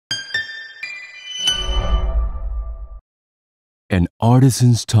An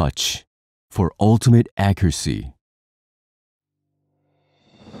artisan's touch for ultimate accuracy.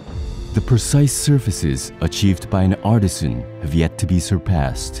 The precise surfaces achieved by an artisan have yet to be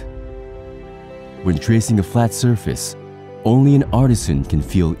surpassed. When tracing a flat surface, only an artisan can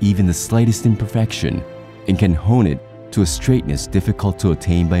feel even the slightest imperfection and can hone it to a straightness difficult to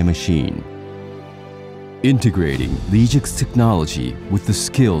attain by a machine. Integrating LEGEX technology with the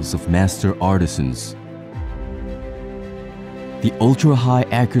skills of master artisans. The ultra-high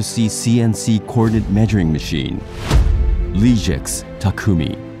accuracy CNC Coordinate Measuring Machine, LEGEX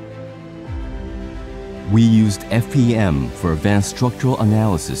Takumi. We used FEM for advanced structural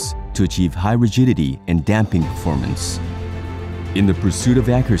analysis to achieve high rigidity and damping performance. In the pursuit of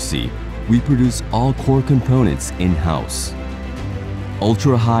accuracy, we produce all core components in-house.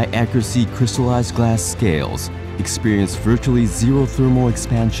 Ultra-high accuracy crystallized glass scales experience virtually zero thermal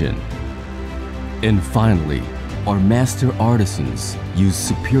expansion. And finally, our master artisans use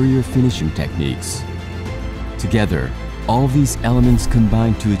superior finishing techniques. Together, all these elements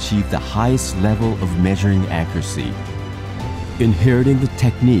combine to achieve the highest level of measuring accuracy. Inheriting the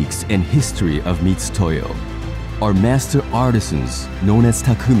techniques and history of Mitutoyo, our master artisans, known as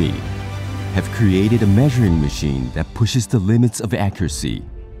Takumi, have created a measuring machine that pushes the limits of accuracy.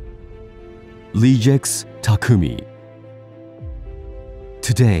 LEGEX Takumi.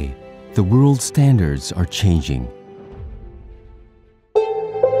 Today, the world standards are changing.